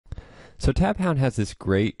So Hound has this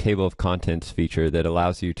great table of contents feature that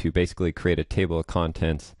allows you to basically create a table of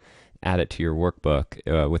contents, add it to your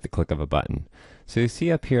workbook with the click of a button. So you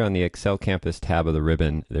see up here on the Excel Campus tab of the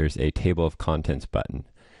ribbon, there's a table of contents button.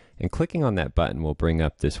 And clicking on that button will bring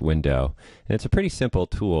up this window. And it's a pretty simple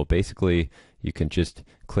tool. Basically, you can just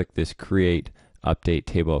click this Create Update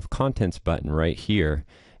Table of Contents button right here,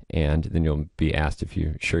 and then you'll be asked if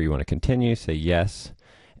you're sure you want to continue. Say yes,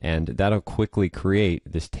 and that'll quickly create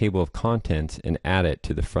this table of contents and add it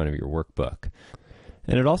to the front of your workbook.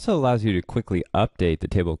 And it also allows you to quickly update the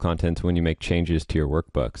table of contents when you make changes to your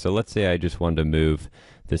workbook. So let's say I just wanted to move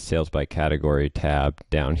the Sales by Category tab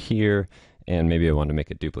down here, and maybe I want to make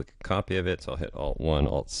a duplicate copy of it, so I'll hit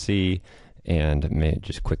Alt-1, Alt-C, and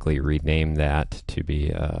just quickly rename that to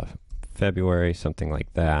be February, something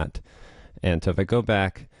like that. And so if I go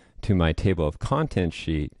back to my table of contents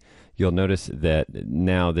sheet, you'll notice that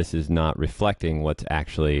now this is not reflecting what's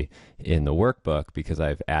actually in the workbook because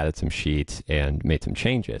I've added some sheets and made some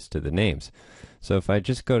changes to the names. So if I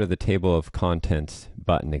just go to the table of contents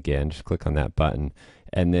button again, just click on that button,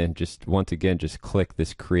 and then just once again just click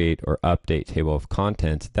this create or update table of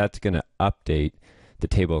contents, that's going to update the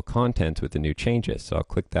table of contents with the new changes. So I'll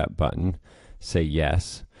click that button, say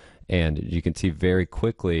yes, and you can see very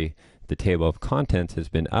quickly the table of contents has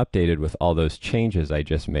been updated with all those changes I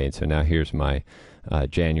just made. So now here's my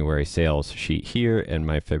January sales sheet here and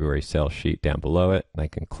my February sales sheet down below it. And I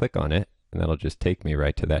can click on it and that'll just take me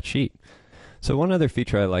right to that sheet. So one other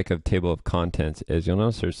feature I like of table of contents is you'll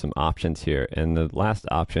notice there's some options here, and the last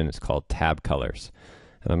option is called tab colors.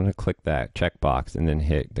 And I'm going to click that checkbox and then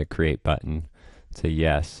hit the create button, say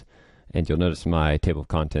yes, and you'll notice my table of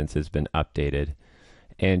contents has been updated.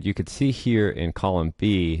 And you can see here in column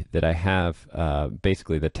B that I have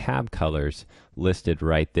basically the tab colors listed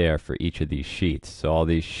right there for each of these sheets. So all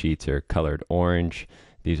these sheets are colored orange,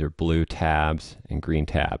 these are blue tabs and green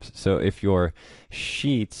tabs. So if your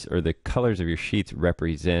sheets or the colors of your sheets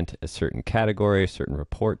represent a certain category, a certain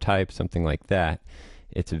report type, something like that,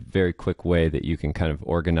 it's a very quick way that you can kind of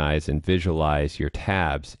organize and visualize your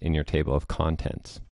tabs in your table of contents.